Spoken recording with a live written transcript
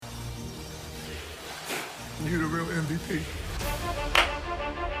you the real MVP.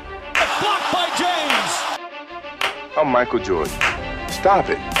 Blocked by James. I'm Michael Jordan. Stop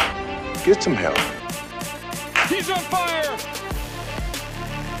it. Get some help. He's on fire.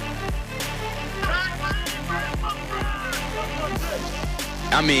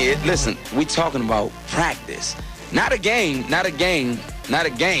 I mean, listen, we talking about practice. Not a game.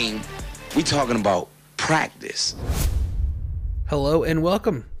 We talking about practice. Hello and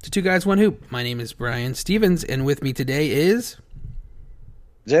welcome to Two Guys, One Hoop. My name is Brian Stevens, and with me today is...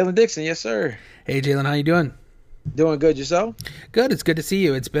 Jalen Dixon, yes, sir. Hey, Jalen, how you doing? Doing good, yourself? Good, it's good to see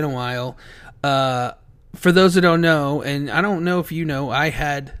you. It's been a while. For those that don't know, and I don't know if you know, I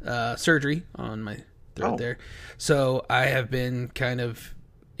had surgery on my throat there. So I have been kind of,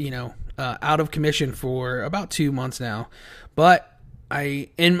 out of commission for about 2 months now. But I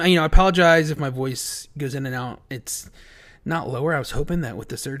apologize if my voice goes in and out. It's not lower. I was hoping that with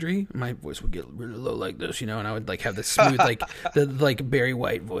the surgery, my voice would get really low like this, and I would have this smooth, the Barry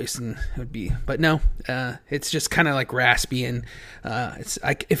White voice, and it would be. But no, it's just kind of raspy, and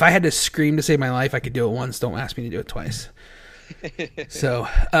if I had to scream to save my life, I could do it once. Don't ask me to do it twice. So,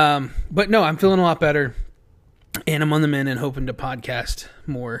 but no, I'm feeling a lot better, and I'm on the mend and hoping to podcast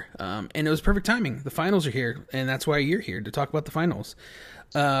more. And it was perfect timing. The finals are here, and that's why you're here to talk about the finals.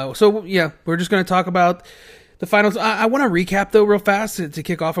 So yeah, we're just going to talk about the finals. I want to recap, though, real fast to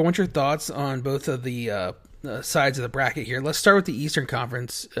kick off. I want your thoughts on both of the sides of the bracket here. Let's start with the Eastern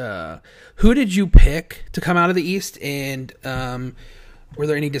Conference. Who did you pick to come out of the East, and were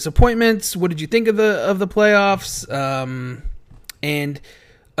there any disappointments? What did you think of the playoffs? And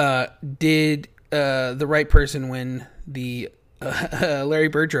did the right person win the Larry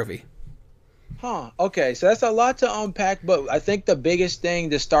Bird Trophy? Okay, so that's a lot to unpack, but I think the biggest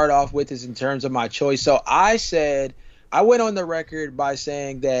thing to start off with is in terms of my choice. So I went on the record by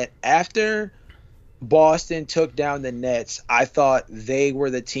saying that after Boston took down the Nets, I thought they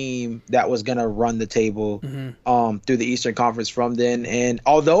were the team that was going to run the table through the Eastern Conference from then. And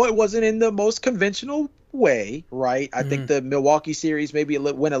although it wasn't in the most conventional way, right? I think the Milwaukee series maybe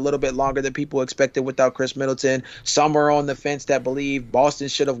went a little bit longer than people expected without Chris Middleton. Some are on the fence that believe Boston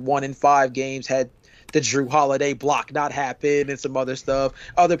should have won in 5 games had the Drew Holiday block not happened and some other stuff.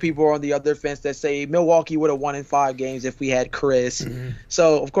 Other people are on the other fence that say Milwaukee would have won in 5 games if we had Chris.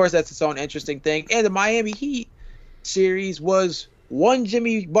 So, of course, that's its own interesting thing. And the Miami Heat series was one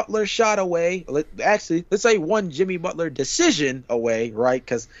Jimmy Butler shot away. Actually, let's say one Jimmy Butler decision away, right?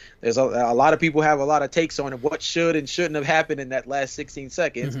 Because there's a lot of people have a lot of takes on what should and shouldn't have happened in that last 16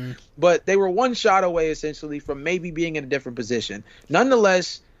 seconds. But they were one shot away, essentially, from maybe being in a different position.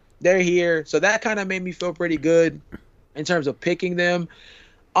 Nonetheless, they're here. So that kind of made me feel pretty good in terms of picking them.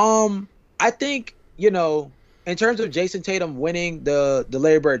 I think, in terms of Jason Tatum winning the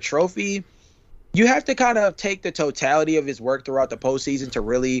Larry Bird Trophy, you have to kind of take the totality of his work throughout the postseason to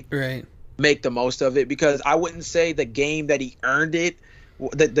really make the most of it, because I wouldn't say the game that he earned it,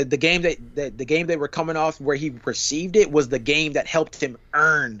 the game they were coming off where he received it was the game that helped him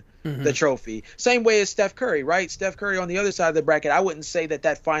earn the trophy. Same way as Steph Curry, right? Steph Curry on the other side of the bracket, I wouldn't say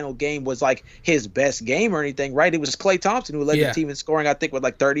that final game was his best game or anything, right? It was Klay Thompson who led the team in scoring, I think, with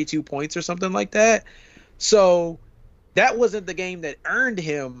 32 points or something like that. So that wasn't the game that earned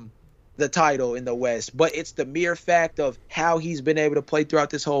him the title in the West, but it's the mere fact of how he's been able to play throughout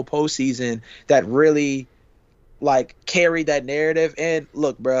this whole postseason that really carried that narrative. And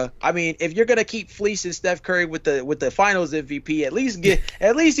look, bro, I mean, if you're gonna keep fleecing Steph Curry with the Finals MVP, at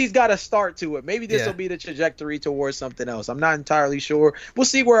least he's got a start to it. Maybe this will be the trajectory towards something else. I'm not entirely sure. We'll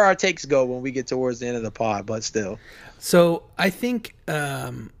see where our takes go when we get towards the end of the pod, but still. So I think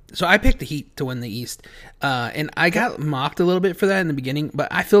so I picked the Heat to win the East, and I got mocked a little bit for that in the beginning, but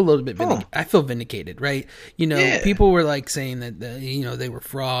I feel a little bit I feel vindicated, right? People were saying that they were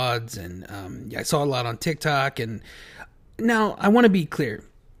frauds, and I saw a lot on TikTok. And now I want to be clear,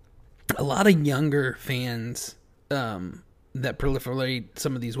 a lot of younger fans that proliferate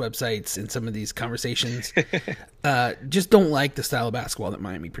some of these websites and some of these conversations just don't like the style of basketball that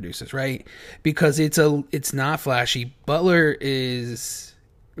Miami produces, right? Because it's not flashy. Butler is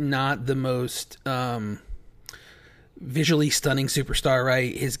not the most visually stunning superstar,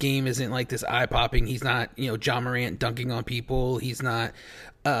 right? His game isn't this eye-popping. He's not, Ja Morant dunking on people. He's not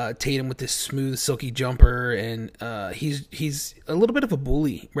Tatum with this smooth, silky jumper, and he's a little bit of a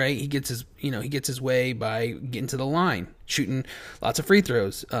bully, right? He gets his way by getting to the line, shooting lots of free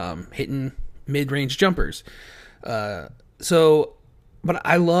throws, hitting mid-range jumpers. But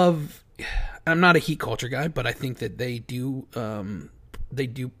I'm not a Heat culture guy, but I think that they do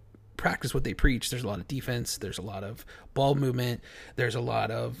practice what they preach. There's a lot of defense. There's a lot of ball movement. There's a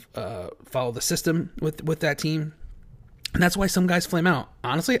lot of follow the system with that team. And that's why some guys flame out.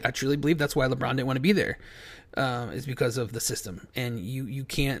 Honestly, I truly believe that's why LeBron didn't want to be there, is because of the system. And you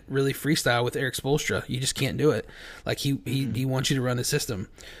can't really freestyle with Eric Spoelstra. You just can't do it. Like he wants you to run the system.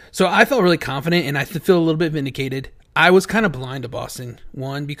 So I felt really confident, and I feel a little bit vindicated. I was kind of blind to Boston.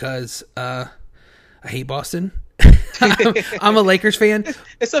 One, because I hate Boston. I'm a Lakers fan.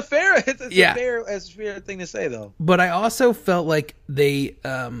 It's a fair thing to say, though. But I also felt like they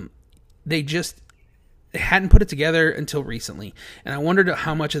just hadn't put it together until recently, and I wondered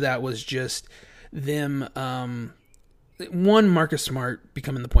how much of that was just them. One, Marcus Smart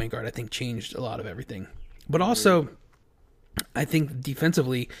becoming the point guard, I think, changed a lot of everything. But also, I think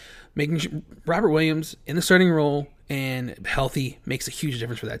defensively, making sure Robert Williams in the starting role and healthy makes a huge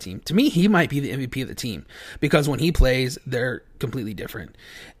difference for that team. To me, he might be the MVP of the team because when he plays, they're completely different.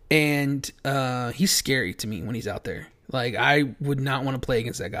 And he's scary to me when he's out there. Like, I would not want to play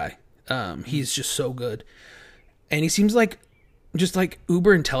against that guy. He's just so good. And he seems like just like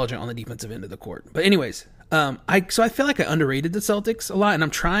uber intelligent on the defensive end of the court. But anyways, I feel like I underrated the Celtics a lot, and I'm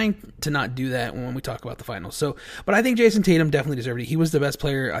trying to not do that when we talk about the finals. But I think Jason Tatum definitely deserved it. He was the best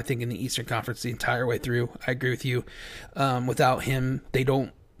player, I think, in the Eastern Conference the entire way through. I agree with you. Without him, they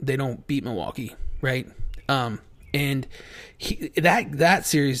don't beat Milwaukee, right? And that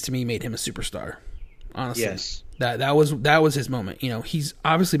series to me made him a superstar. Honestly, yes. That was his moment. He's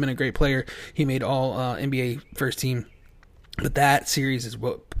obviously been a great player. He made all NBA first team. But that series is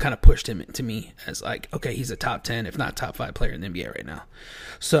what kind of pushed him to me as like, okay, he's a top 10, if not top 5 player in the NBA right now.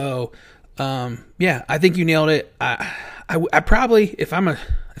 So, yeah, I think you nailed it. I probably, if I'm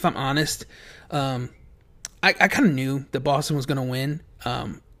honest, I kind of knew that Boston was going to win.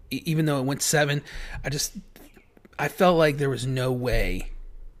 Even though it went 7, I felt like there was no way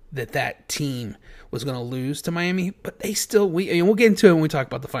that team was going to lose to Miami, but they still, we'll get into it when we talk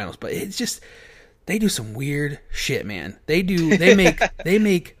about the finals, but it's just, they do some weird shit, man. They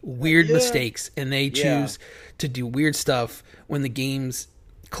make weird mistakes, and they choose to do weird stuff when the game's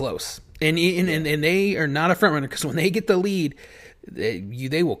close. And they are not a front runner, because when they get the lead,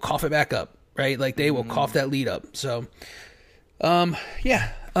 they will cough it back up, right? Like they will cough that lead up. So,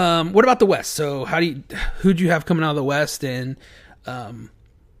 yeah. What about the West? So who'd you have coming out of the West? And,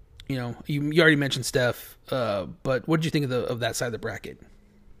 you already mentioned Steph, but what did you think of that side of the bracket?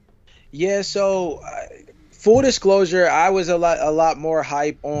 Yeah, so full disclosure, I was a lot more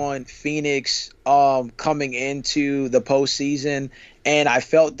hype on Phoenix coming into the postseason, and I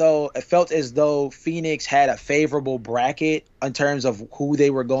felt as though Phoenix had a favorable bracket in terms of who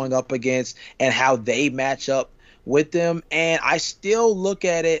they were going up against and how they match up with them. And I still look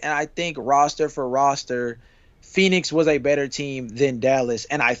at it, and I think roster for roster, Phoenix was a better team than Dallas,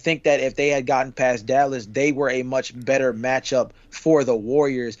 and I think that if they had gotten past Dallas, they were a much better matchup for the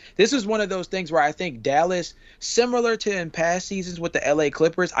Warriors. This is one of those things where I think Dallas, similar to in past seasons with the LA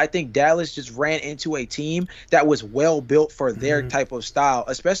Clippers, I think Dallas just ran into a team that was well built for their type of style,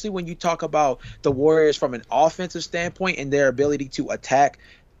 especially when you talk about the Warriors from an offensive standpoint and their ability to attack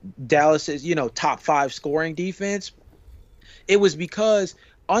Dallas's, top 5 scoring defense. It was because,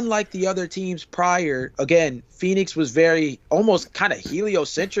 unlike the other teams prior, again, Phoenix was very almost kind of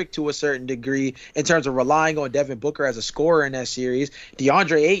heliocentric to a certain degree in terms of relying on Devin Booker as a scorer in that series.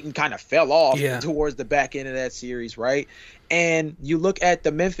 DeAndre Ayton kind of fell off towards the back end of that series, right? And you look at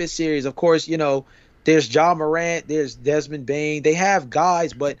the Memphis series, of course, there's Ja Morant, there's Desmond Bane. They have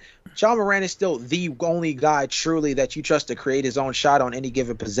guys, but Ja Morant is still the only guy truly that you trust to create his own shot on any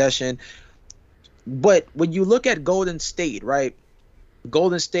given possession. But when you look at Golden State, right?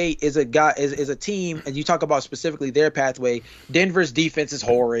 Golden State is a team, and you talk about specifically their pathway. Denver's defense is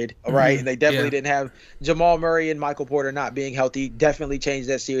horrid, right? And they definitely didn't have Jamal Murray and Michael Porter not being healthy. Definitely changed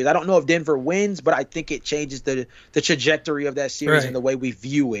that series. I don't know if Denver wins, but I think it changes the trajectory of that series and the way we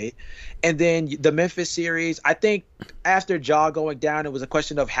view it. And then the Memphis series, I think after Ja going down, it was a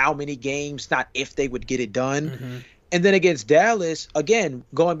question of how many games, not if they would get it done. And then against Dallas, again,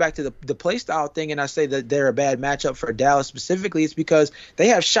 going back to the play style thing, and I say that they're a bad matchup for Dallas specifically, it's because they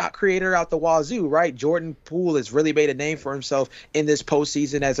have shot creator out the wazoo, right? Jordan Poole has really made a name for himself in this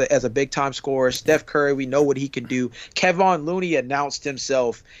postseason as a big-time scorer. Steph Curry, we know what he can do. Kevon Looney announced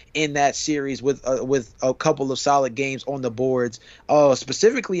himself in that series with a couple of solid games on the boards,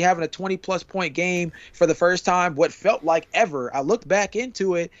 specifically having a 20-plus point game for the first time, what felt like ever. I looked back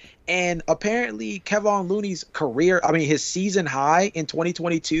into it, and apparently Kevon Looney's his season high in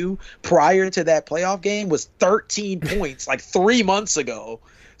 2022 prior to that playoff game was 13 points like 3 months ago.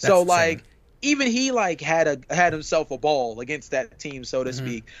 So, insane. even he like had himself a ball against that team, so to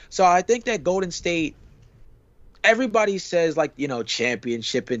speak. So I think that Golden State, everybody says like,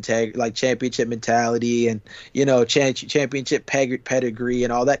 championship mentality and, championship pedigree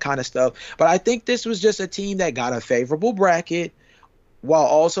and all that kind of stuff. But I think this was just a team that got a favorable bracket while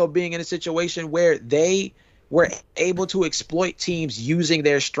also being in a situation where they were able to exploit teams using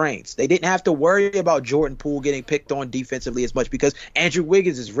their strengths. They didn't have to worry about Jordan Poole getting picked on defensively as much because Andrew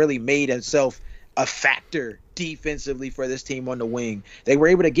Wiggins has really made himself a factor defensively for this team on the wing. They were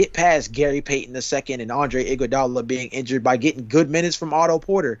able to get past Gary Payton II and Andre Iguodala being injured by getting good minutes from Otto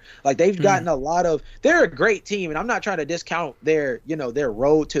Porter. Like, they've gotten they're a great team, and I'm not trying to discount their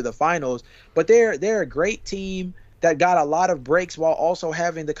road to the finals, but they're a great team that got a lot of breaks while also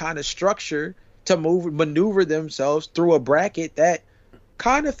having the kind of structure to maneuver themselves through a bracket that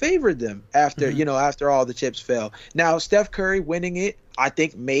kind of favored them after all the chips fell. Now, Steph Curry winning it, I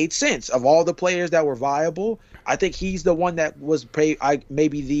think, made sense. Of all the players that were viable, I think he's the one that was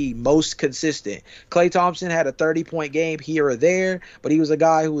maybe the most consistent. Klay Thompson had a 30-point game here or there, but he was a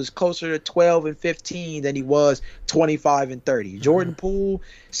guy who was closer to 12 and 15 than he was 25 and 30. Jordan Poole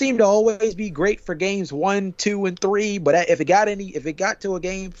seemed to always be great for games 1, 2, and 3, but if it got to a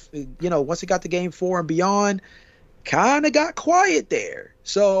game, once it got to game 4 and beyond, kind of got quiet there.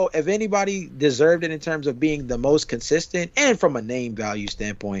 So if anybody deserved it in terms of being the most consistent and from a name value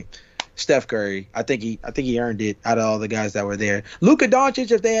standpoint, Steph Curry. I think he earned it out of all the guys that were there. Luka Doncic,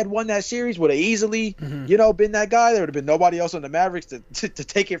 if they had won that series, would have easily, been that guy. There would have been nobody else on the Mavericks to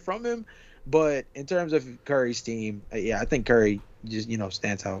take it from him. But in terms of Curry's team, I think Curry just,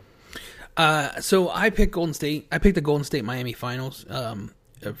 stands out. So I picked Golden State. I picked the Golden State Miami Finals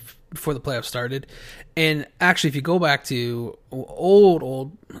before the playoffs started. And actually, if you go back to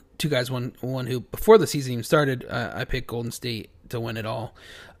old two guys, one who before the season even started, I picked Golden State to win it all.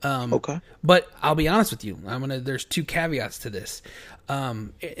 Okay. But I'll be honest with you. There's two caveats to this.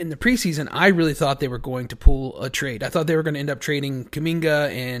 In the preseason, I really thought they were going to pull a trade. I thought they were going to end up trading Kuminga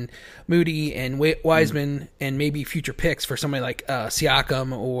and Moody and Wiseman and maybe future picks for somebody like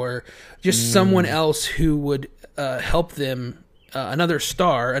Siakam or just someone else who would help them, another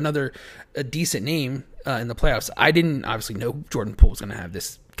star, a decent name in the playoffs. I didn't obviously know Jordan Poole was going to have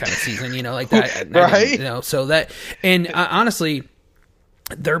this kind of season, like that. Right. So that, and honestly,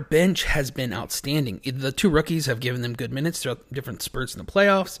 their bench has been outstanding. The two rookies have given them good minutes throughout different spurts in the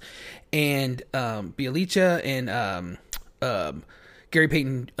playoffs, and Bjelica and Gary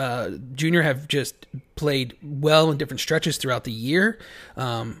Payton Jr. have just played well in different stretches throughout the year.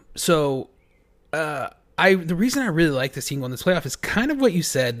 The reason I really like this team on this playoff is kind of what you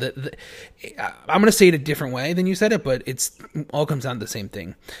said. I'm going to say it a different way than you said it, but it's all comes down to the same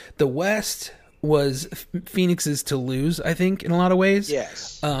thing. The West was Phoenix's to lose, I think, in a lot of ways.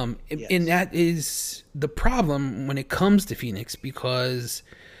 Yes. Yes. And that is the problem when it comes to Phoenix, because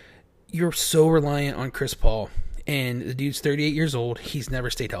you're so reliant on Chris Paul. And the dude's 38 years old. He's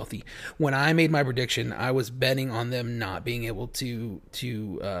never stayed healthy. When I made my prediction, I was betting on them not being able to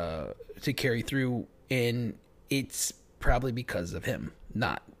carry through, and it's probably because of him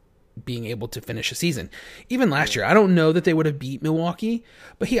not being able to finish a season. Even last year, I don't know that they would have beat Milwaukee,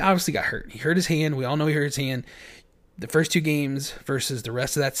 but he obviously got hurt. He hurt his hand. We all know he hurt his hand. The first two games versus the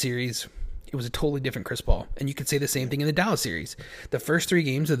rest of that series, it was a totally different Chris Paul. And you could say the same thing in the Dallas series. The first 3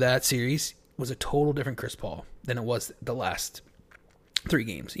 games of that series was a total different Chris Paul than it was the last 3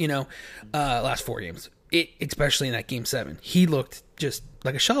 games, last 4 games, especially in that game 7. He looked just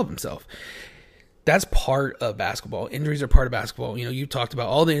like a shell of himself. That's part of basketball. Injuries are part of basketball. You talked about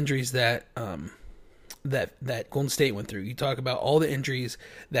all the injuries that Golden State went through. You talk about all the injuries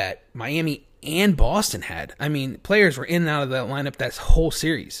that Miami and Boston had. I mean, players were in and out of that lineup that whole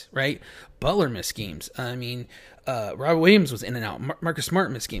series, right? Butler missed games. I mean, Robert Williams was in and out. Marcus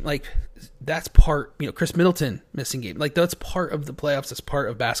Smart missed game. Like, that's part, Chris Middleton missing game. Like, that's part of the playoffs. That's part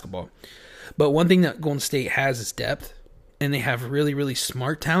of basketball. But one thing that Golden State has is depth. And they have really, really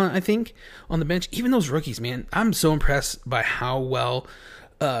smart talent, I think, on the bench. Even those rookies, man. I'm so impressed by how well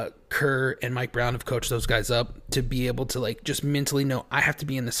Kerr and Mike Brown have coached those guys up to be able to, just mentally know, I have to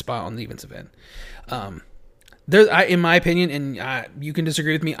be in this spot on the defensive end. In my opinion, and you can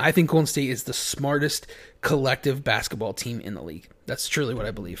disagree with me, I think Golden State is the smartest collective basketball team in the league. That's truly what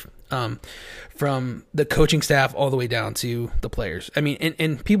I believe. From the coaching staff all the way down to the players. I mean,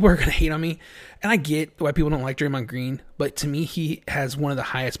 and people are going to hate on me, and I get why people don't like Draymond Green, but to me, he has one of the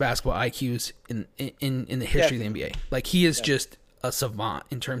highest basketball IQs in the history of the NBA. Like, he is just a savant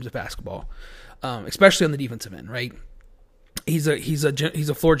in terms of basketball, especially on the defensive end, right? he's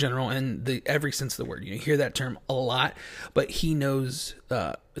a floor general in every sense of the word. You hear that term a lot, but he knows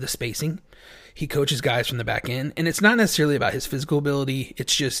the spacing. He coaches guys from the back end, and it's not necessarily about his physical ability.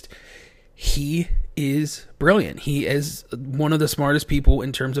 It's just he is brilliant. He is one of the smartest people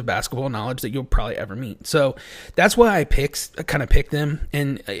in terms of basketball knowledge that you'll probably ever meet. So that's why I kind of picked them,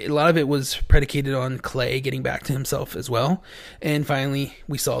 and a lot of it was predicated on Clay getting back to himself as well. And finally,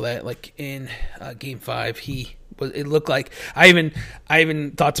 we saw that like in Game 5, it looked like I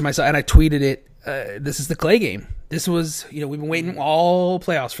even thought to myself, and I tweeted it. This is the Clay game. This was, we've been waiting all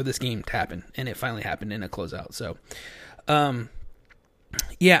playoffs for this game to happen, and it finally happened in a closeout. So,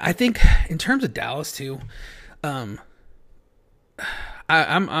 yeah, I think in terms of Dallas too, I'm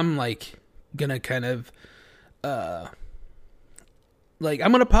like gonna kind of I'm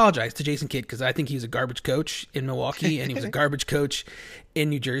gonna apologize to Jason Kidd because I think he's a garbage coach in Milwaukee and he was a garbage coach in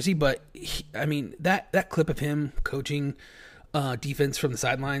New Jersey. But that clip of him coaching defense from the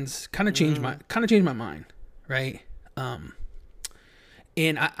sidelines kind of changed my mind, right? And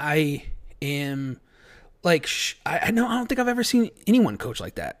I am. Like, I don't think I've ever seen anyone coach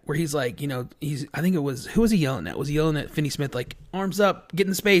like that, where he's like, I think it was, who was he yelling at? Was he yelling at Finney Smith, like, arms up, get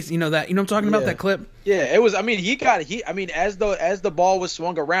in space, that, I'm talking about, that clip? Yeah, it was, as the ball was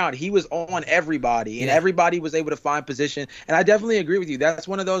swung around, he was on everybody, and everybody was able to find position, and I definitely agree with you. That's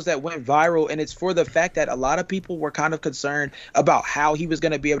one of those that went viral, and it's for the fact that a lot of people were kind of concerned about how he was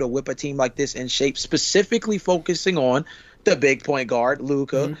going to be able to whip a team like this in shape, specifically focusing on the big point guard,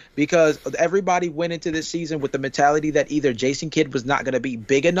 Luka, because everybody went into this season with the mentality that either Jason Kidd was not going to be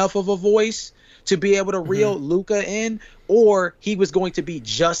big enough of a voice to be able to reel Luka in, or he was going to be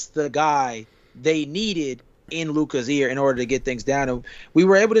just the guy they needed in Luka's ear in order to get things down. And we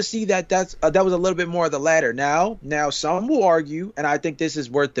were able to see that that was a little bit more of the latter. Now some will argue, and I think this is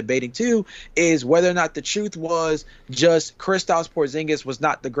worth debating too, is whether or not the truth was just Kristaps Porzingis was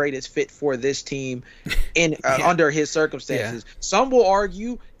not the greatest fit for this team in under his circumstances. Yeah. Some will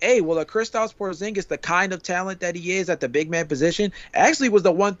argue, hey, well, Kristaps Porzingis, the kind of talent that he is at the big man position, actually was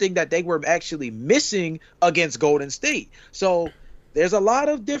the one thing that they were actually missing against Golden State. So there's a lot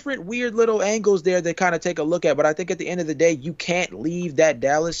of different weird little angles there that kind of take a look at, but I think at the end of the day, you can't leave that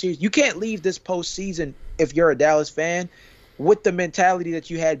Dallas series. You can't leave this postseason, if you're a Dallas fan, with the mentality that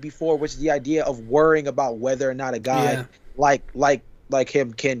you had before, which is the idea of worrying about whether or not a guy like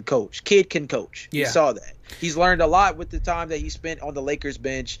him can coach. Kid can coach. Yeah. You saw that. He's learned a lot with the time that he spent on the Lakers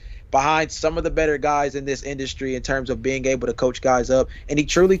bench behind some of the better guys in this industry in terms of being able to coach guys up, and he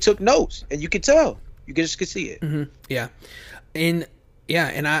truly took notes, and you could tell. You just could see it. Mm-hmm. Yeah. And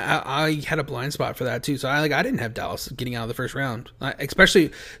I had a blind spot for that too. So I didn't have Dallas getting out of the first round,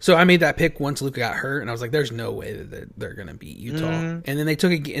 especially. So I made that pick once Luka got hurt, and I was like, "There's no way that they're going to beat Utah." And then they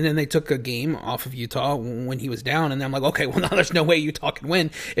took a game off of Utah when he was down, and then I'm like, "Okay, well now there's no way Utah can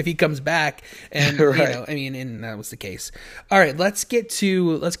win if he comes back." And right. And that was the case. All right, let's get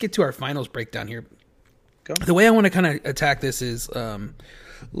to our finals breakdown here. Go. The way I want to kind of attack this is,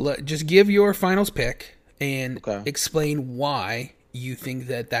 just give your finals pick. And explain why you think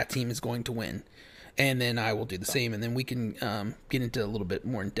that team is going to win. And then I will do the same, and then we can get into a little bit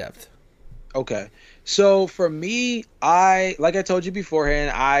more in depth. Okay. So for me, like I told you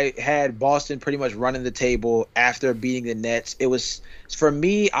beforehand, I had Boston pretty much running the table after beating the Nets. It was, for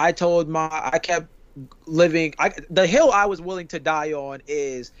me, I kept living. The hill I was willing to die on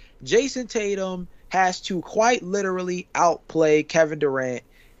is Jason Tatum has to quite literally outplay Kevin Durant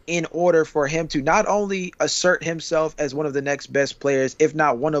in order for him to not only assert himself as one of the next best players, if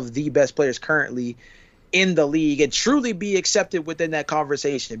not one of the best players currently in the league, and truly be accepted within that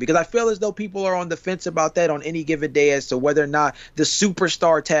conversation. Because I feel as though people are on the fence about that on any given day as to whether or not the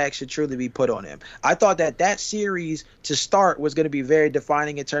superstar tag should truly be put on him. I thought that series to start was going to be very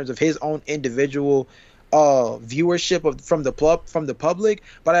defining in terms of his own individual viewership from the public,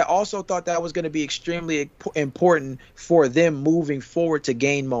 but I also thought that was going to be extremely important for them moving forward to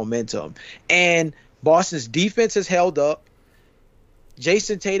gain momentum. And Boston's defense has held up.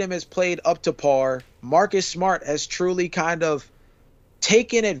 Jason Tatum has played up to par. Marcus Smart has truly kind of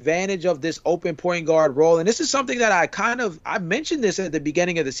taken advantage of this open point guard role. And this is something that I mentioned this at the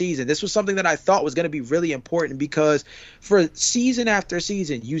beginning of the season. This was something that I thought was going to be really important, because for season after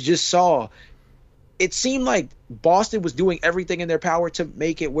season, you just saw it seemed like Boston was doing everything in their power to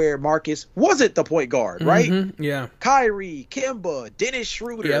make it where Marcus wasn't the point guard, right? Mm-hmm, yeah. Kyrie, Kemba, Dennis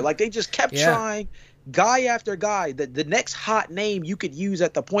Schroeder, they just kept trying guy after guy, the next hot name you could use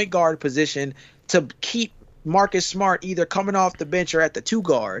at the point guard position to keep Marcus Smart either coming off the bench or at the 2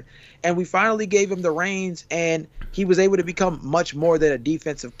 guard, and we finally gave him the reins, and he was able to become much more than a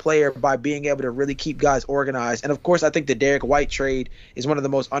defensive player by being able to really keep guys organized. And of course, I think the Derek White trade is one of the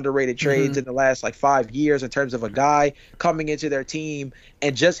most underrated trades in the last 5 years in terms of a guy coming into their team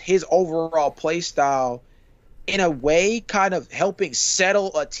and just his overall play style in a way kind of helping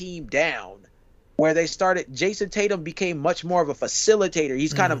settle a team down, where they started. Jason Tatum became much more of a facilitator.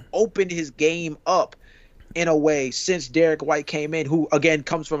 He's kind of opened his game up in a way since Derek White came in, who again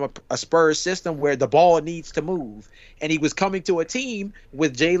comes from a Spurs system where the ball needs to move, and he was coming to a team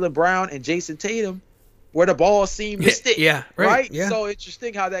with Jaylen Brown and Jason Tatum where the ball seemed to stick. Right? Yeah. So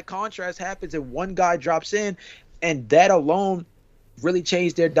interesting how that contrast happens and one guy drops in, and that alone really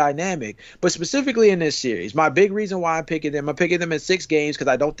changed their dynamic. But specifically in this series, my big reason why I'm picking them in 6 games, because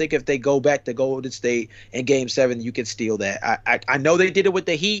I don't think if they go back to Golden State in Game 7, you can steal that. I know they did it with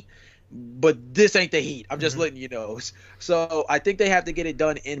the Heat, but this ain't the Heat. I'm just letting you know. So I think they have to get it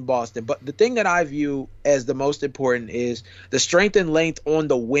done in Boston. But the thing that I view as the most important is the strength and length on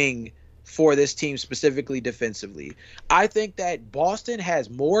the wing for this team, specifically defensively. I think that Boston has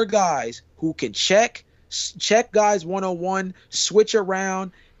more guys who can check guys one-on-one, switch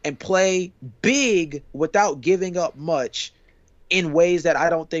around, and play big without giving up much in ways that I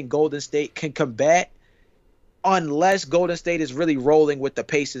don't think Golden State can combat, unless Golden State is really rolling with the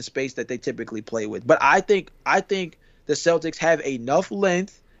pace and space that they typically play with. But I think the Celtics have enough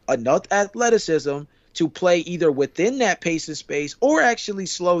length, enough athleticism to play either within that pace and space or actually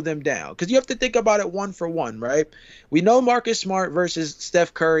slow them down. Because you have to think about it 1-for-1, right? We know Marcus Smart versus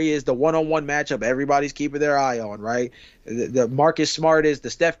Steph Curry is the one-on-one matchup everybody's keeping their eye on, right? The Marcus Smart is the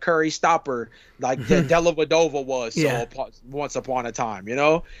Steph Curry stopper, like the Della Vadova was once upon a time,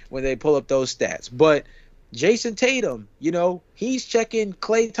 when they pull up those stats. But Jason Tatum, he's checking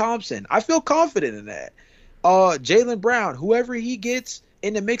Klay Thompson. I feel confident in that. Jaylen Brown, whoever he gets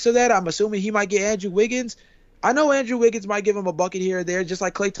in the mix of that, I'm assuming he might get Andrew Wiggins. I know Andrew Wiggins might give him a bucket here or there, just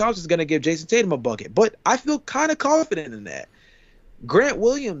like Klay Thompson's going to give Jason Tatum a bucket. But I feel kind of confident in that. Grant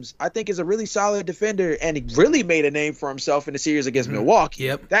Williams, I think, is a really solid defender, and he really made a name for himself in the series against Milwaukee.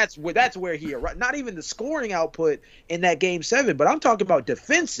 Yep. That's where he arrived. Not even the scoring output in that Game 7, but I'm talking about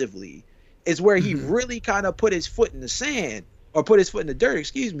defensively is where he really kind of put his foot in the sand, or put his foot in the dirt,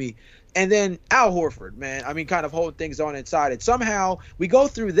 excuse me. And then Al Horford, man, kind of holding things on inside. And somehow we go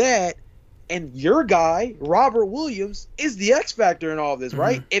through that, and your guy, Robert Williams, is the X factor in all of this,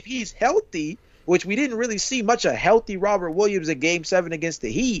 right? If he's healthy, which we didn't really see much of healthy Robert Williams in Game 7 against the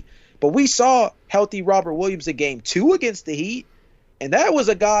Heat, but we saw healthy Robert Williams in Game 2 against the Heat. And that was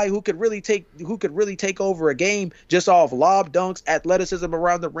a guy who could really take over a game just off lob dunks, athleticism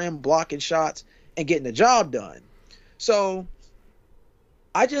around the rim, blocking shots, and getting the job done. So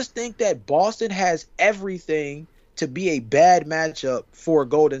I just think that Boston has everything to be a bad matchup for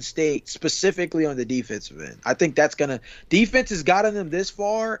Golden State, specifically on the defensive end. I think defense has gotten them this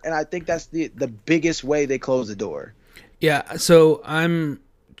far, and I think that's the biggest way they close the door. Yeah, so I'm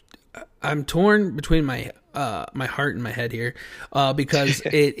torn between my heart and my head here, because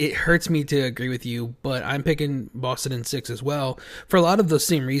it hurts me to agree with you, but I'm picking Boston in 6 as well for a lot of those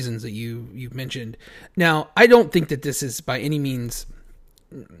same reasons that you've mentioned. Now, I don't think that this is by any means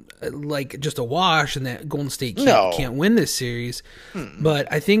like just a wash and that Golden State can't win this series, but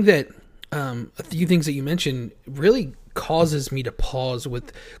I think that a few things that you mentioned really causes me to pause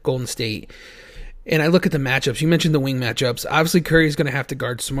with Golden State. And I look at the matchups. You mentioned the wing matchups. Obviously, Curry's going to have to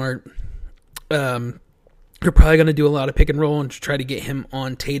guard Smart. You're probably going to do a lot of pick and roll and try to get him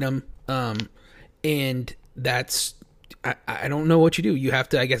on Tatum. And that's, I don't know what you do. You have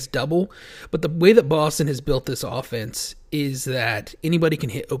to, I guess, double. But the way that Boston has built this offense is that anybody can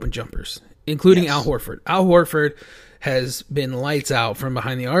hit open jumpers, including Al Horford. Al Horford has been lights out from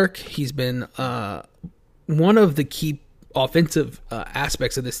behind the arc. He's been one of the key offensive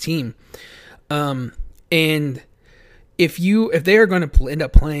aspects of this team. And if they are going to end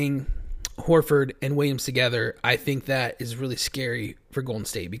up playing Horford and Williams together, I think that is really scary for Golden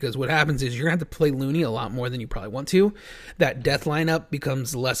State, because what happens is you're going to have to play Looney a lot more than you probably want to. That death lineup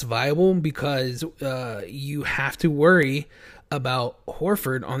becomes less viable because you have to worry about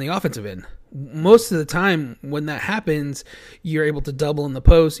Horford on the offensive end. Most of the time when that happens, you're able to double in the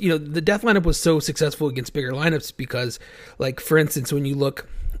post. The death lineup was so successful against bigger lineups because, like, for instance, when you look,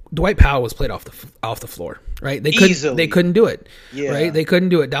 Dwight Powell was played off the floor, right? They couldn't do it, right? They couldn't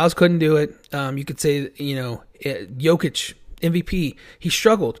do it. Dallas couldn't do it. You could say, Jokic, MVP, he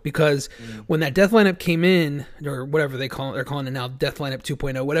struggled because when that death lineup came in, or whatever they're calling it now, death lineup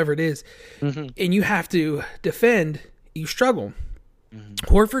 2.0, whatever it is, and you have to defend, you struggle.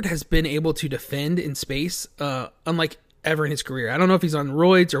 Horford has been able to defend in space, unlike ever in his career. I don't know if he's on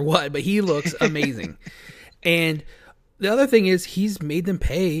roids or what, but he looks amazing. And the other thing is he's made them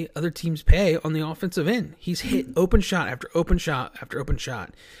pay, other teams pay on the offensive end. He's hit open shot after open shot after open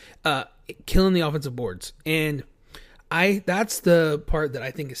shot, killing the offensive boards. And that's the part that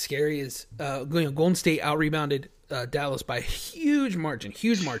I think is scary is Golden State out-rebounded Dallas by a huge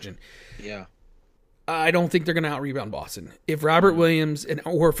margin. Yeah. I don't think they're going to out-rebound Boston. If Robert Williams and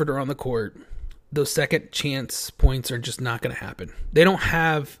Horford are on the court, those second chance points are just not going to happen. They don't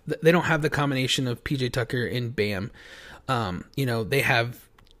have the combination of PJ Tucker and Bam. They have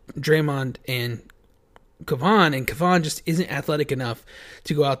Draymond and Kevon just isn't athletic enough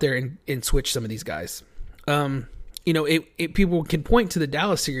to go out there and switch some of these guys. People can point to the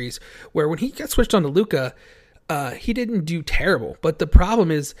Dallas series where when he got switched on to Luka, he didn't do terrible. But the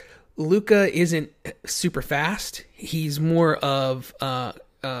problem is Luka isn't super fast. He's more of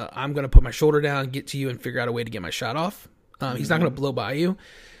I'm going to put my shoulder down, get to you, and figure out a way to get my shot off. He's not going to blow by you.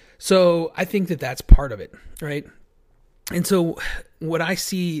 So I think that that's part of it, right? And so what I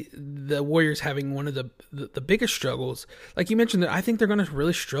see the Warriors having one of the biggest struggles, like you mentioned, I think they're going to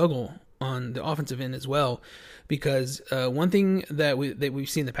really struggle on the offensive end as well, because one thing that we've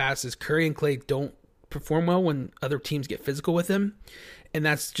seen in the past is Curry and Klay don't perform well when other teams get physical with them. And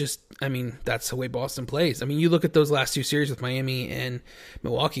that's that's the way Boston plays. I mean, you look at those last two series with Miami and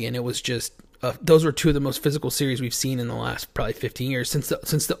Milwaukee, and it was just those were two of the most physical series we've seen in the last probably 15 years since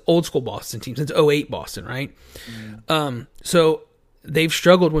the old school Boston team, since 2008 Boston, right? So they've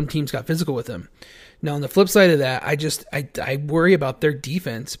struggled when teams got physical with them. Now, on the flip side of that, I worry about their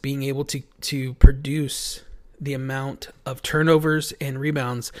defense being able to produce the amount of turnovers and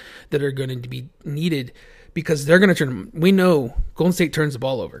rebounds that are going to be needed, because they're going to turn. We know Golden State turns the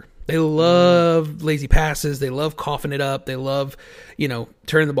ball over. They love lazy passes. They love coughing it up. They love,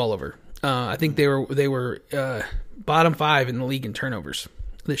 turning the ball over. I think they were bottom 5 in the league in turnovers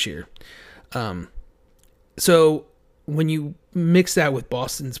this year. So when you mix that with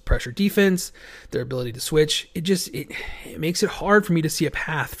Boston's pressure defense, their ability to switch, it makes it hard for me to see a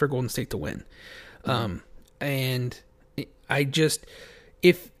path for Golden State to win.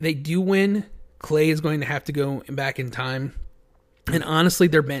 If they do win, Klay is going to have to go back in time. And honestly,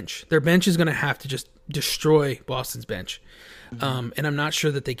 their bench is going to have to just destroy Boston's bench. And I'm not sure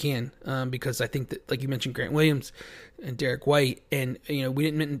that they can, because I think that, like you mentioned, Grant Williams and Derek White, and we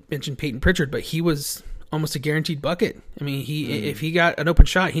didn't mention Peyton Pritchard, but he was almost a guaranteed bucket. I mean, if he got an open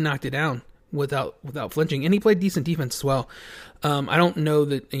shot, he knocked it down without flinching, and he played decent defense as well. I don't know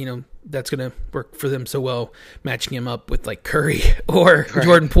that that's going to work for them so well, matching him up with like Curry or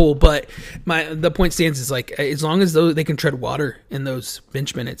Jordan Poole. But the point stands is, like, as long as they can tread water in those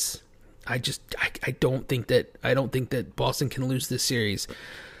bench minutes, I don't think that Boston can lose this series.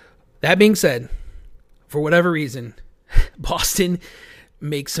 That being said, for whatever reason, Boston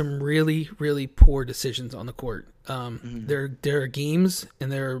makes some really, really poor decisions on the court. There are games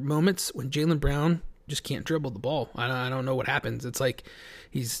and there are moments when Jaylen Brown just can't dribble the ball. I don't know what happens. It's like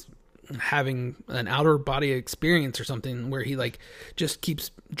he's having an outer body experience or something, where he like just keeps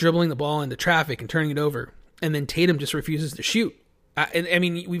dribbling the ball into traffic and turning it over, and then Tatum just refuses to shoot. I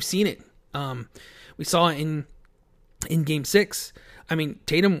mean, we've seen it. We saw it in Game 6. I mean,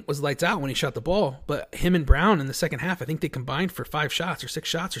 Tatum was lights out when he shot the ball, but him and Brown in the second half, I think they combined for 5 shots or 6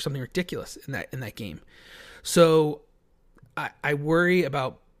 shots or something ridiculous in that game. So I worry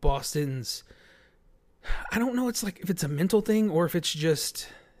about Boston's. I don't know. It's like if it's a mental thing or if it's just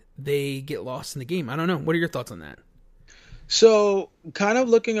they get lost in the game. I don't know. What are your thoughts on that? So, kind of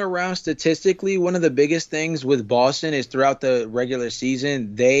looking around statistically, one of the biggest things with Boston is throughout the regular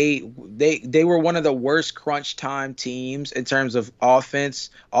season, they were one of the worst crunch time teams in terms of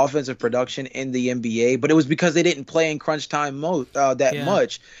offensive production in the NBA. But it was because they didn't play in crunch time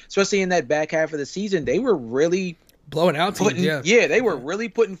much, especially in that back half of the season. They were really blowing out teams, they were really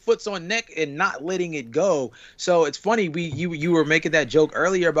putting foots on neck and not letting it go. So it's funny, you were making that joke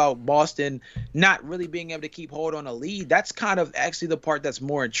earlier about Boston not really being able to keep hold on a lead. That's kind of actually the part that's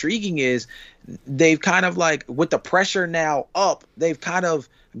more intriguing, is they've kind of, like, with the pressure now up, they've kind of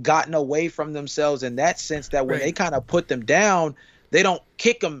gotten away from themselves in that sense, that when they kind of put them down, they don't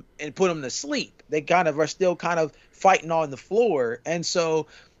kick them and put them to sleep. They kind of are still kind of fighting on the floor. And so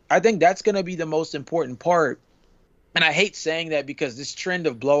I think that's going to be the most important part. And I hate saying that because this trend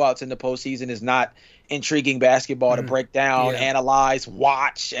of blowouts in the postseason is not intriguing basketball to break down, analyze,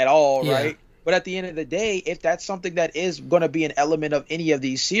 watch at all, right? But at the end of the day, if that's something that is going to be an element of any of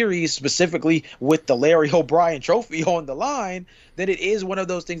these series, specifically with the Larry O'Brien trophy on the line, then it is one of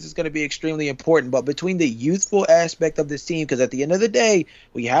those things that's going to be extremely important. But between the youthful aspect of this team, because at the end of the day,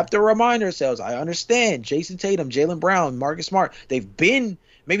 we have to remind ourselves, I understand Jason Tatum, Jaylen Brown, Marcus Smart, they've been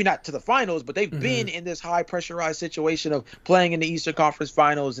maybe not to the finals, but they've been in this high pressurized situation of playing in the Eastern Conference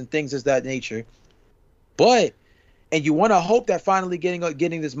Finals and things of that nature. And you want to hope that finally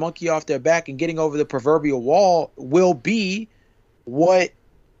getting this monkey off their back and getting over the proverbial wall will be what,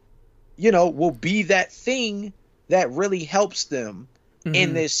 will be that thing that really helps them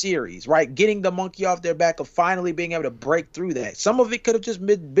in this series, right? Getting the monkey off their back of finally being able to break through that. Some of it could have just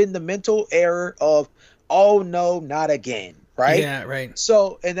been the mental error of, oh no, not again, right? Yeah, right.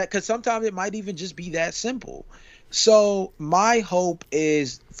 So, and that, because sometimes it might even just be that simple. So my hope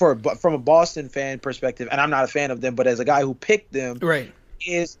is from a Boston fan perspective, and I'm not a fan of them, but as a guy who picked them, right,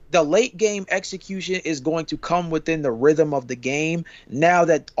 is the late game execution is going to come within the rhythm of the game. Now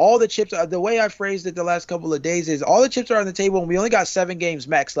that all the chips are, the way I phrased it the last couple of days is all the chips are on the table and we only got 7 games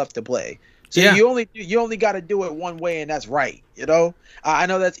max left to play. So you only got to do it one way, and that's right. I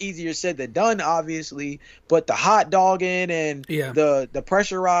know that's easier said than done, obviously, but the hot dogging and the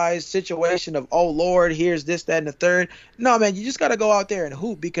pressurized situation of, oh Lord, here's this, that, and the third. No, man, you just got to go out there and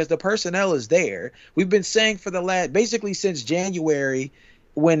hoop because the personnel is there. We've been saying for the last, basically since January,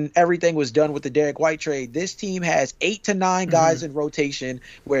 when everything was done with the Derek White trade, this team has 8 to 9 guys in rotation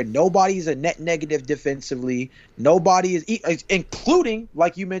where nobody's a net negative defensively. Nobody is, including,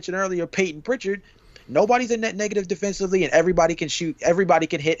 like you mentioned earlier, Peyton Pritchard. Nobody's a net negative defensively, and everybody can shoot. Everybody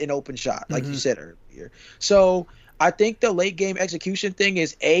can hit an open shot, like you said earlier. So I think the late game execution thing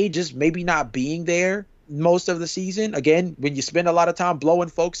is just maybe not being there most of the season. Again, when you spend a lot of time blowing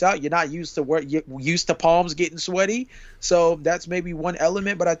folks out, you're not used to palms getting sweaty. So that's maybe one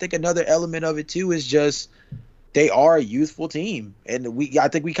element, but I think another element of it too is just they are a youthful team, and I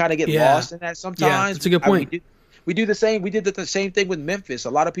think we kind of get lost in that sometimes. Yeah, that's a good point. We do the same. We did the same thing with Memphis. A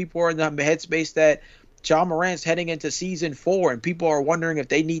lot of people are in the headspace that Ja Morant's heading into season 4, and people are wondering if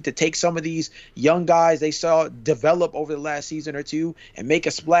they need to take some of these young guys they saw develop over the last season or two and make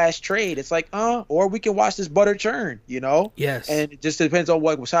a splash trade. It's like, or we can watch this butter churn, Yes. And it just depends on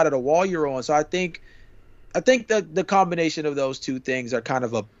what side of the wall you're on. So I think that the combination of those two things are kind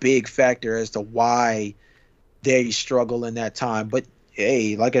of a big factor as to why they struggle in that time. But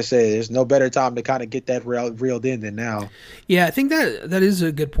hey, like I said, there's no better time to kind of get that reeled in than now. Yeah, I think that is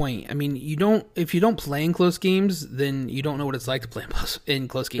a good point. I mean, if you don't play in close games, then you don't know what it's like to play in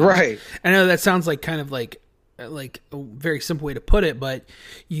close games. Right. I know that sounds like kind of like a very simple way to put it, but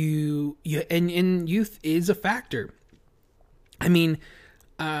you and youth is a factor. I mean,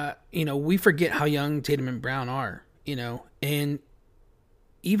 we forget how young Tatum and Brown are, and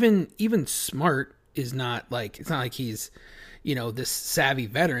even Smart is not like, it's not like he's, this savvy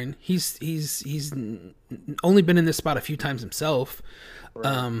veteran. He's only been in this spot a few times himself.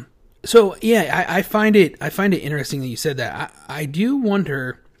 Right. So yeah, I find it interesting that you said that. I do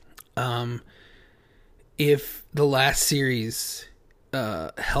wonder if the last series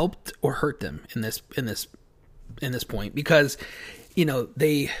helped or hurt them in this point, because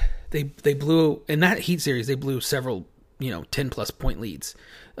they blew in that Heat series, they blew several 10+ point leads,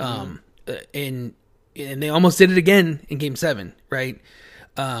 and they almost did it again in Game 7, right?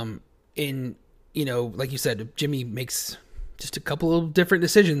 And like you said, Jimmy makes just a couple of different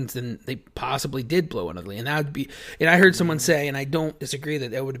decisions, and they possibly did blow another lead. And that would be, and I heard someone say, and I don't disagree,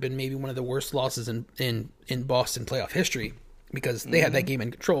 that would have been maybe one of the worst losses in Boston playoff history, because they had that game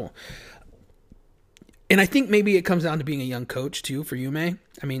in control. And I think maybe it comes down to being a young coach too for Ume.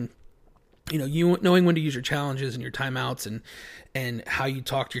 I mean, you knowing when to use your challenges and your timeouts and how you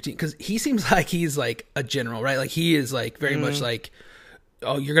talk to your team, because he seems like he's like a general, right? Like he is like very much like,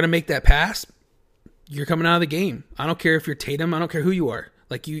 oh, you're gonna make that pass, you're coming out of the game. I don't care if you're Tatum, I don't care who you are.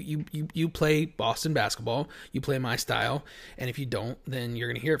 Like you play Boston basketball, you play my style, and if you don't, then you're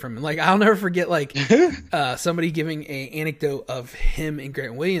gonna hear it from him. Like I'll never forget like somebody giving a anecdote of him and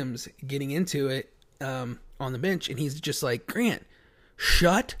Grant Williams getting into it on the bench, and he's just like, Grant,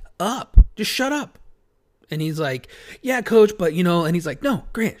 shut up, just shut up. And he's like, yeah, coach, but and he's like, no,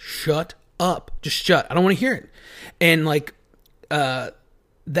 Grant, shut up, just shut. I don't want to hear it. And like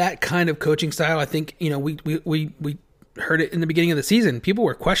that kind of coaching style, I think we heard it in the beginning of the season. People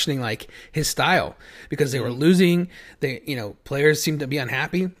were questioning like his style because they were losing. They players seemed to be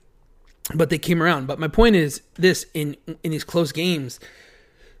unhappy, but they came around. But my point is this: in these close games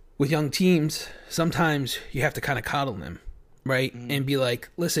with young teams, sometimes you have to kind of coddle them, right? And be like,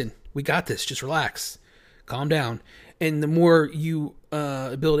 listen, we got this, just relax, calm down. And the more you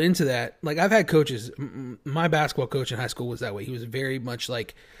build into that. Like I've had coaches. My basketball coach in high school was that way. He was very much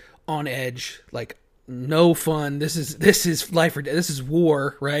like on edge, like no fun. This is life or death. This is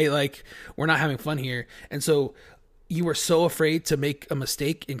war, right? Like we're not having fun here. And so you were so afraid to make a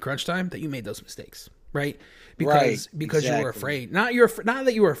mistake in crunch time that you made those mistakes, right? Because exactly. You were afraid. Not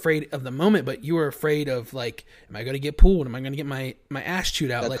that you were afraid of the moment, but you were afraid of like, am I going to get pulled? Am I going to get my ass chewed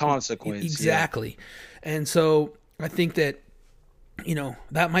out? The like consequence. Exactly. Yeah. And so I think that, you know,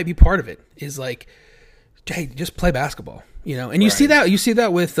 that might be part of it is like, hey, just play basketball, you know, and you see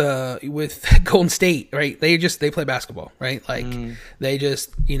that with Golden State, right? They play basketball, right? Like they just,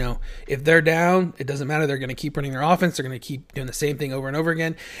 you know, if they're down, it doesn't matter. They're going to keep running their offense. They're going to keep doing the same thing over and over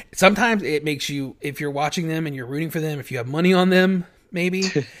again. Sometimes it makes you, if you're watching them and you're rooting for them, if you have money on them, maybe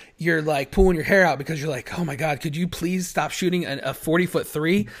you're like pulling your hair out because you're like, oh my God, could you please stop shooting a 40-foot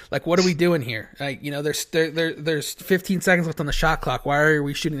three? Like, what are we doing here? Like, you know, there's 15 seconds left on the shot clock. Why are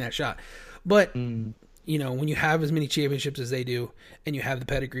we shooting that shot? But you know, when you have as many championships as they do, and you have the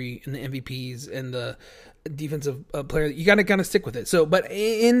pedigree and the MVPs and the defensive player, you got to kind of stick with it. So, but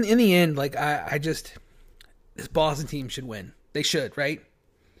in the end, like I just, this Boston team should win. They should, right?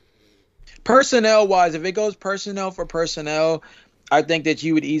 Personnel wise, if it goes personnel for personnel, I think that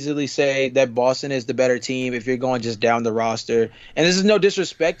you would easily say that Boston is the better team if you're going just down the roster. And this is no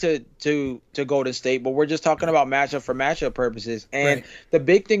disrespect to Golden State, but we're just talking about matchup for matchup purposes. And the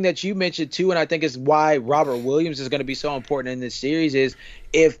big thing that you mentioned too, and I think is why Robert Williams is going to be so important in this series, is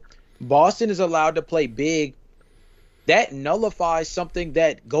if Boston is allowed to play big, that nullifies something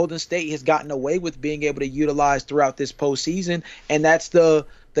that Golden State has gotten away with being able to utilize throughout this postseason, and that's the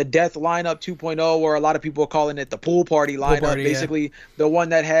death lineup 2.0, or a lot of people are calling it the pool party lineup. Basically, the one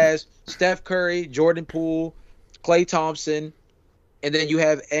that has Steph Curry, Jordan Poole, Klay Thompson, and then you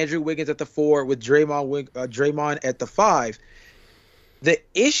have Andrew Wiggins at the 4 with Draymond at the 5. The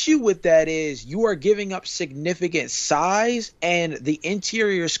issue with that is you are giving up significant size, and the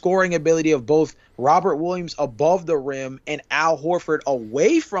interior scoring ability of both Robert Williams above the rim and Al Horford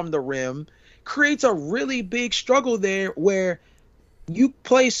away from the rim creates a really big struggle there, where you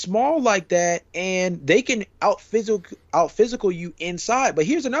play small like that and they can out physical you inside. But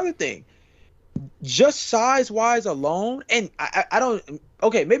here's another thing. Just size-wise alone, and I don't –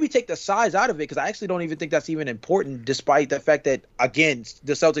 okay, maybe take the size out of it, because I actually don't even think that's even important, despite the fact that, again,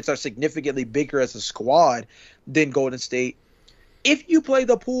 the Celtics are significantly bigger as a squad than Golden State. If you play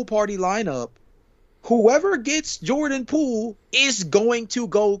the pool party lineup, whoever gets Jordan Poole is going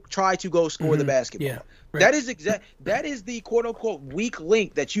to try to score the basketball. Yeah, right. That is the quote-unquote weak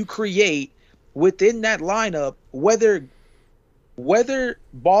link that you create within that lineup, whether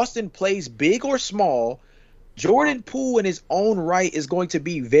Boston plays big or small. Jordan Poole in his own right is going to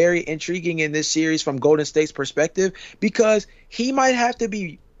be very intriguing in this series from Golden State's perspective, because he might have to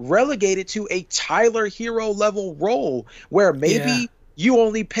be relegated to a Tyler Hero level role, where maybe you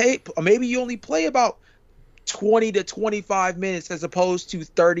only play about 20 to 25 minutes as opposed to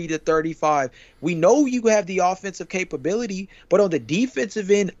 30 to 35. We know you have the offensive capability, but on the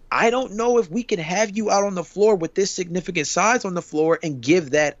defensive end, I don't know if we can have you out on the floor with this significant size on the floor and give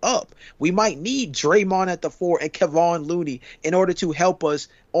that up. We might need Draymond at the 4 and Kevon Looney in order to help us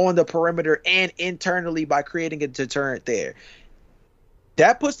on the perimeter and internally by creating a deterrent there.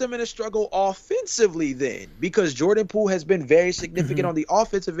 That puts them in a struggle offensively then, because Jordan Poole has been very significant on the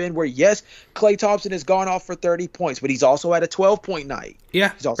offensive end, where, yes, Klay Thompson has gone off for 30 points, but he's also had a 12-point night.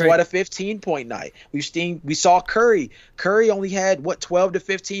 Yeah, he's also had a 15-point night. We saw Curry. Curry only had, 12 to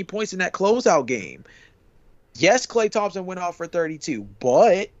 15 points in that closeout game. Yes, Klay Thompson went off for 32,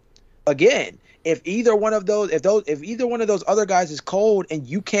 but, again, if either one of those other guys is cold and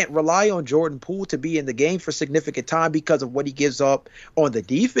you can't rely on Jordan Poole to be in the game for significant time because of what he gives up on the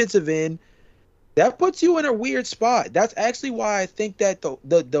defensive end, that puts you in a weird spot. That's actually why I think that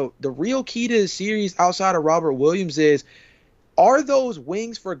the real key to the series outside of Robert Williams is, are those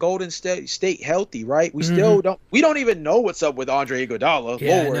wings for Golden State healthy, right? We still don't even know what's up with Andre Iguodala.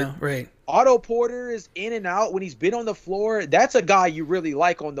 Yeah, no, right. Otto Porter is in and out when he's been on the floor. That's a guy you really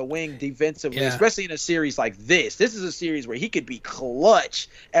like on the wing defensively, especially in a series like this. This is a series where he could be clutch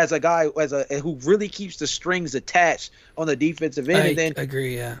as a guy who really keeps the strings attached on the defensive end. I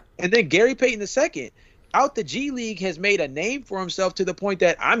agree, yeah. And then Gary Payton II, out the G League, has made a name for himself to the point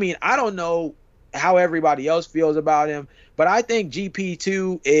that, I mean, I don't know how everybody else feels about him, but I think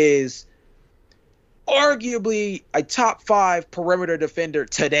GP2 is arguably a top 5 perimeter defender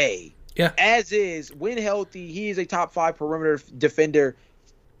today. Yeah. As is, when healthy, he is a top 5 perimeter defender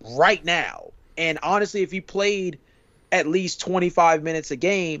right now. And honestly, if he played at least 25 minutes a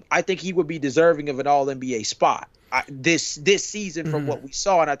game, I think he would be deserving of an All-NBA spot this season from what we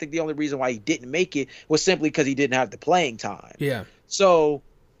saw. And I think the only reason why he didn't make it was simply because he didn't have the playing time. Yeah. So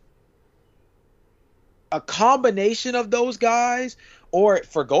a combination of those guys, or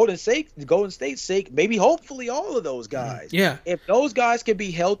for Golden State's sake, maybe hopefully all of those guys. Yeah. If those guys can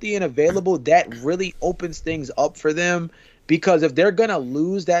be healthy and available, that really opens things up for them, because if they're going to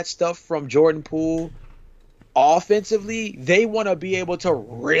lose that stuff from Jordan Poole offensively, they want to be able to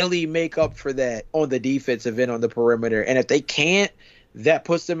really make up for that on the defensive end on the perimeter. And if they can't, that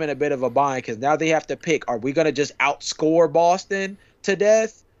puts them in a bit of a bind, because now they have to pick, are we going to just outscore Boston to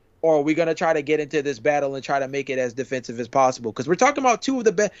death, or are we going to try to get into this battle and try to make it as defensive as possible? Because we're talking about two of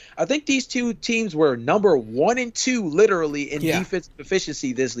the best. I think these two teams were number 1 and 2 literally in defensive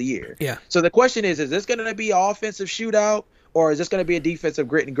efficiency this year. Yeah. So the question is this going to be an offensive shootout, or is this going to be a defensive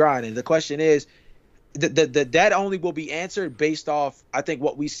grit and grind? And the question is, that only will be answered based off, I think,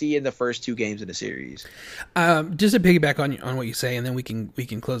 what we see in the first 2 games in the series. Just to piggyback on what you say, and then we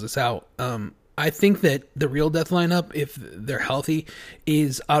can close this out. I think that the real death lineup, if they're healthy,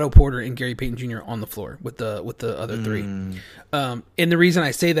 is Otto Porter and Gary Payton Jr. on the floor with the other 3. And the reason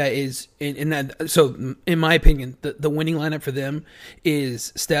I say that is so in my opinion, the winning lineup for them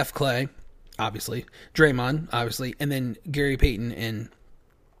is Steph, Clay, obviously, Draymond, obviously, and then Gary Payton and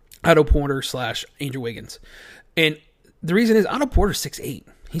Otto Porter / Andrew Wiggins. And the reason is Otto Porter's 6'8".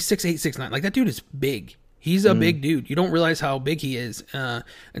 He's 6'8", 6'9". Like, that dude is big. He's a big dude. You don't realize how big he is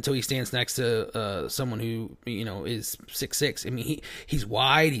until he stands next to someone who, is 6'6". I mean, he's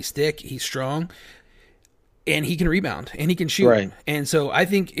wide, he's thick, he's strong, and he can rebound, and he can shoot. Right. And so I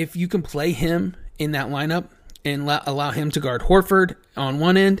think if you can play him in that lineup and allow him to guard Horford on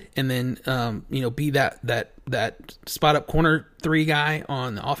one end, and then be that spot up corner 3 guy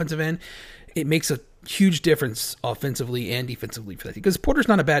on the offensive end, it makes a huge difference offensively and defensively for that, because Porter's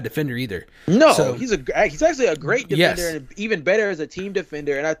not a bad defender either. No, so, he's actually a great defender, and even better as a team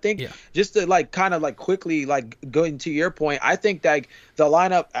defender. And I think just to quickly go into your point, I think that the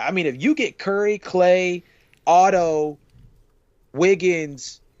lineup, I mean, if you get Curry, Clay, Otto,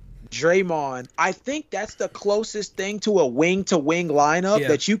 Wiggins, Draymond, I think that's the closest thing to a wing-to-wing lineup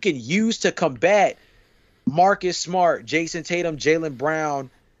that you can use to combat Marcus Smart, Jason Tatum, Jaylen Brown,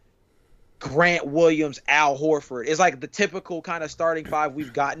 Grant Williams, Al Horford. It's like the typical kind of starting 5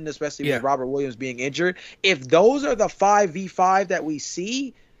 we've gotten, especially with Robert Williams being injured. If those are the 5v5 that we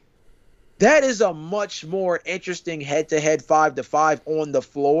see, that is a much more interesting head-to-head 5-to-5 on the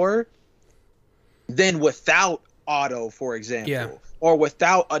floor than without Otto, for example, or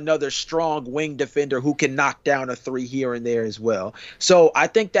without another strong wing defender who can knock down a 3 here and there as well. So I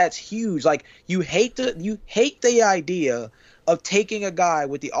think that's huge. Like, you hate the idea of taking a guy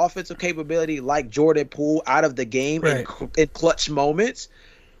with the offensive capability like Jordan Poole out of the game in clutch moments.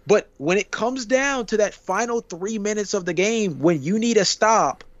 But when it comes down to that final 3 minutes of the game, when you need a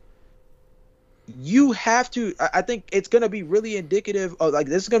stop, you have to. I think it's going to be really indicative of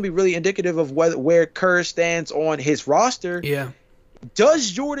this is going to be really indicative of where Kerr stands on his roster. Yeah.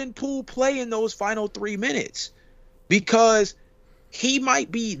 Does Jordan Poole play in those final 3 minutes? Because he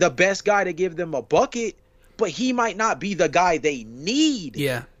might be the best guy to give them a bucket, but he might not be the guy they need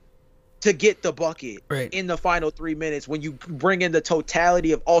to get the bucket in the final 3 minutes when you bring in the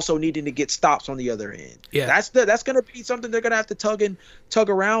totality of also needing to get stops on the other end. Yeah. That's going to be something they're going to have to tug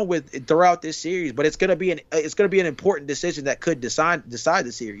around with throughout this series, but it's going to be an important decision that could decide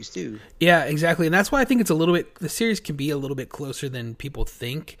the series too. Yeah, exactly. And that's why I think the series can be a little bit closer than people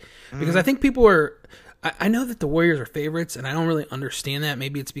think, because I think people are I know that the Warriors are favorites, and I don't really understand that.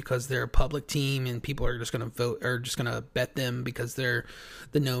 Maybe it's because they're a public team and people are just going to vote or just going to bet them because they're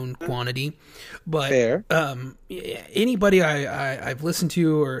the known quantity. But fair. Anybody I've listened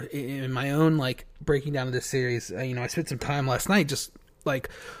to or in my own breaking down of this series, I spent some time last night just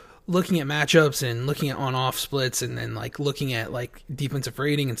looking at matchups and looking at on-off splits and then looking at defensive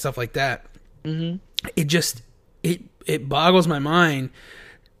rating and stuff like that. Mm-hmm. It boggles my mind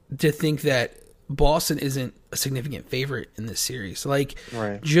to think that Boston isn't a significant favorite in this series.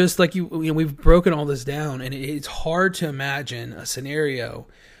 Just like we've broken all this down, and it's hard to imagine a scenario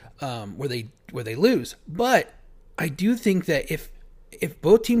where they lose. But I do think that if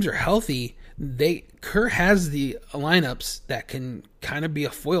both teams are healthy, Kerr has the lineups that can kind of be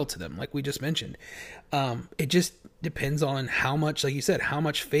a foil to them, like we just mentioned. It just depends on how much, like you said, how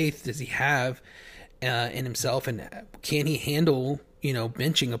much faith does he have in himself, and can he handle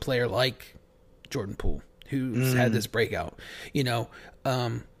benching a player like Jordan Poole, who's had this breakout.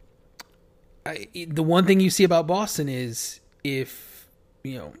 The one thing you see about Boston is if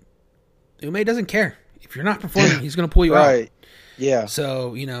Ume doesn't care. If you're not performing, he's going to pull you out. Right. Yeah.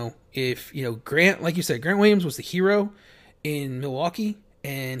 So, if, Grant, like you said, Grant Williams was the hero in Milwaukee,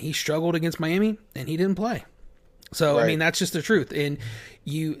 and he struggled against Miami, and he didn't play. So, Right. I mean, that's just the truth. And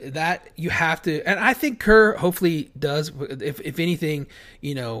you have to, and I think Kerr hopefully does, if anything,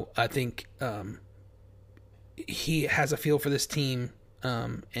 I think he has a feel for this team,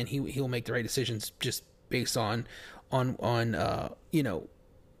 and he'll make the right decisions just based on Draymond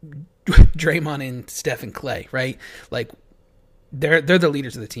and Steph and Clay, right? Like, they're the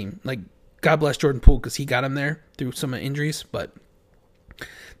leaders of the team. Like, God bless Jordan Poole because he got him there through some injuries, but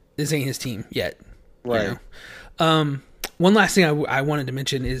this ain't his team yet. Right. One last thing I wanted to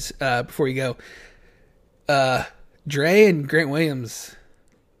mention is before you go, Dre and Grant Williams.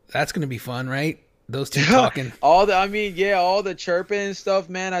 That's going to be fun, right? Those two talking. all the chirping and stuff,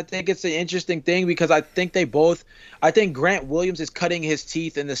 man. I think it's an interesting thing because I think Grant Williams is cutting his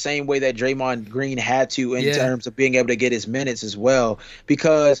teeth in the same way that Draymond Green had to in terms of being able to get his minutes as well.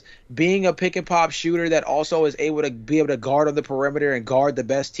 Because being a pick and pop shooter that also is able to guard on the perimeter and guard the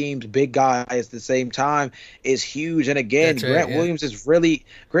best team's big guy at the same time is huge. And again, Grant Williams has really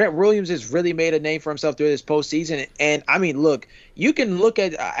made a name for himself through this postseason. And I mean, look, you can look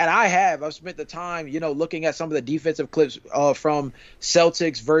at, and I've spent the time, looking at some of the defensive clips from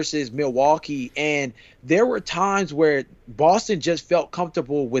Celtics versus Milwaukee, and there were times where Boston just felt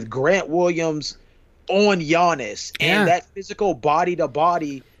comfortable with Grant Williams on Giannis and that physical body to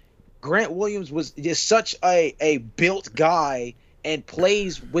body. Grant Williams was just such a built guy and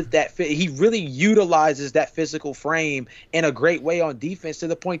plays with that. He really utilizes that physical frame in a great way on defense to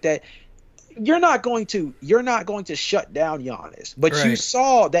the point that you're not going to shut down Giannis. But you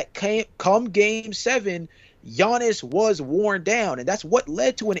saw that come Game 7, Giannis was worn down, and that's what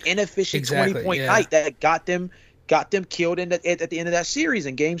led to an inefficient 20-point night that got them killed at the end of that series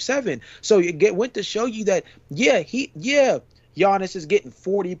in Game 7. So it went to show you that Giannis is getting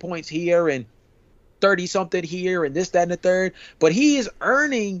 40 points here and 30-something here and this, that, and the third, but he is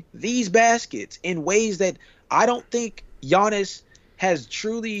earning these baskets in ways that I don't think Giannis has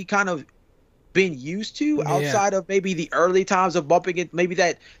truly kind of been used to outside of maybe the early times of bumping it, maybe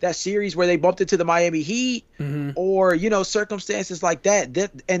that series where they bumped into the Miami Heat or, circumstances like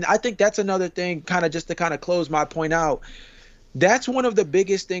that. And I think that's another thing, kind of just to kind of close my point out. That's one of the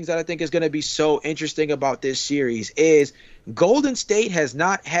biggest things that I think is going to be so interesting about this series is Golden State has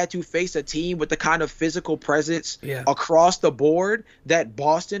not had to face a team with the kind of physical presence across the board that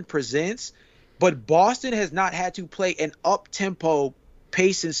Boston presents, but Boston has not had to play an up-tempo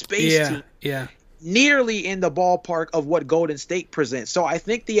pace and space team nearly in the ballpark of what Golden State presents. So I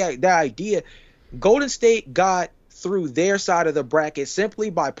think the idea, Golden State got through their side of the bracket simply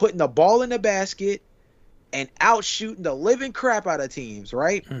by putting the ball in the basket and out shooting the living crap out of teams,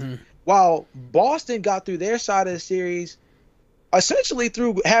 right? While Boston got through their side of the series essentially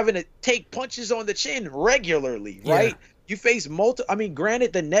through having to take punches on the chin regularly, right? You face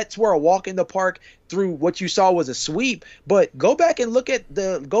granted, the Nets were a walk in the park through what you saw was a sweep, but go back and look at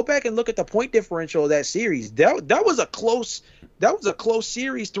the point differential of that series. That was a close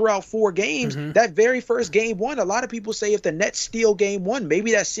series throughout 4 games. That very first Game 1, a lot of people say if the Nets steal Game 1,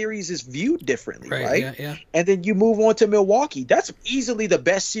 maybe that series is viewed differently, right? And then you move on to Milwaukee. That's easily the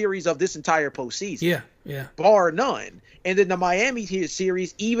best series of this entire postseason. Bar none. And then the Miami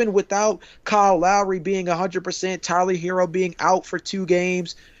series, even without Kyle Lowry being 100%, Tyler Hero being out for 2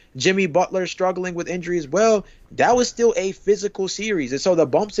 games, Jimmy Butler struggling with injury as well, that was still a physical series. And so the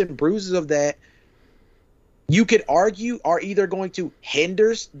bumps and bruises of that, you could argue, are either going to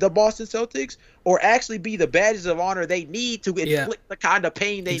hinder the Boston Celtics or actually be the badges of honor they need to inflict the kind of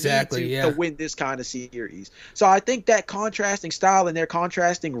pain they need to win this kind of series. So I think that contrasting style and their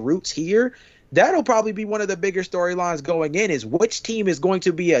contrasting roots here, that'll probably be one of the bigger storylines going in, is which team is going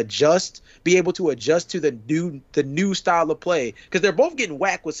to be able to adjust to the new style of play, because they're both getting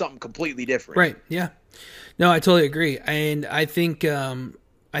whacked with something completely different. Right. Yeah. No, I totally agree. And I think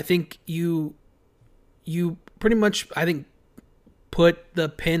you pretty much, put the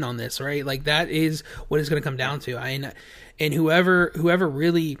pin on this, right? Like, that is what it's going to come down to. And whoever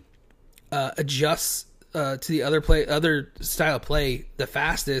really adjusts to the other style of play the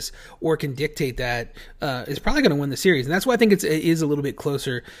fastest, or can dictate that, is probably going to win the series. And that's why I think it is a little bit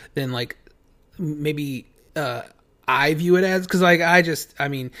closer than maybe I view it as, because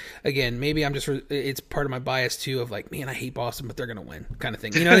again, maybe I'm just it's part of my bias too of man, I hate Boston, but they're going to win kind of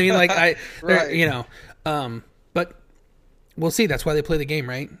thing. You know what I mean? Right. But we'll see. That's why they play the game,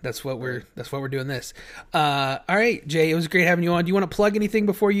 right? That's why we're doing this. All right, Jay, it was great having you on. Do you want to plug anything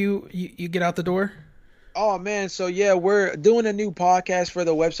before you get out the door? Oh man, so yeah, we're doing a new podcast for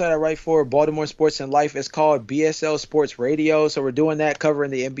the website I write for, Baltimore Sports and Life. It's called BSL Sports Radio. So we're doing that,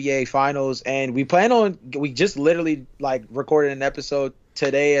 covering the NBA Finals, and we just literally like recorded an episode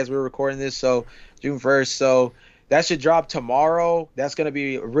today as we're recording this, so June 1st. So that should drop tomorrow. That's going to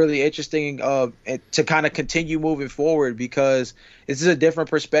be really interesting to kind of continue moving forward, because this is a different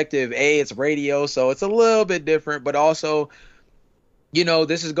perspective. It's radio, so it's a little bit different, but also, you know,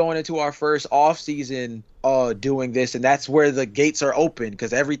 this is going into our first off season doing this, and that's where the gates are open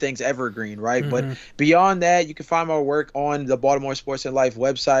because everything's evergreen, right? But beyond that, you can find my work on the Baltimore Sports and Life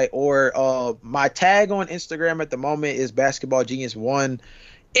website, or my tag on Instagram at the moment is Basketball Genius 1.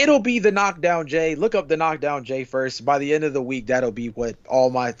 It'll be the Knockdown J. Look up the Knockdown J first. By the end of the week, that'll be what all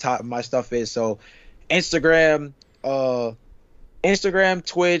my stuff is. So Instagram,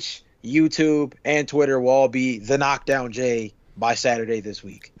 Twitch, YouTube, and Twitter will all be the Knockdown J by Saturday this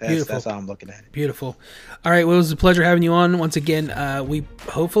week. That's how I'm looking at it. Beautiful. All right. Well, it was a pleasure having you on once again. We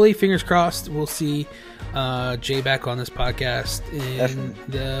hopefully, fingers crossed, we'll see Jay back on this podcast in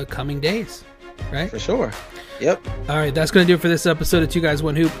the coming days. Right? For sure. Yep. All right. That's going to do it for this episode of Two Guys,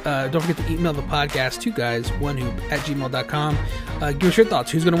 One Hoop. Don't forget to email the podcast, twoguys1hoop@gmail.com. Give us your thoughts.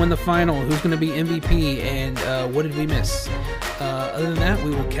 Who's going to win the final? Who's going to be MVP? And what did we miss? Other than that,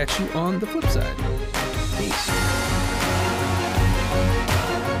 we will catch you on the flip side. Peace.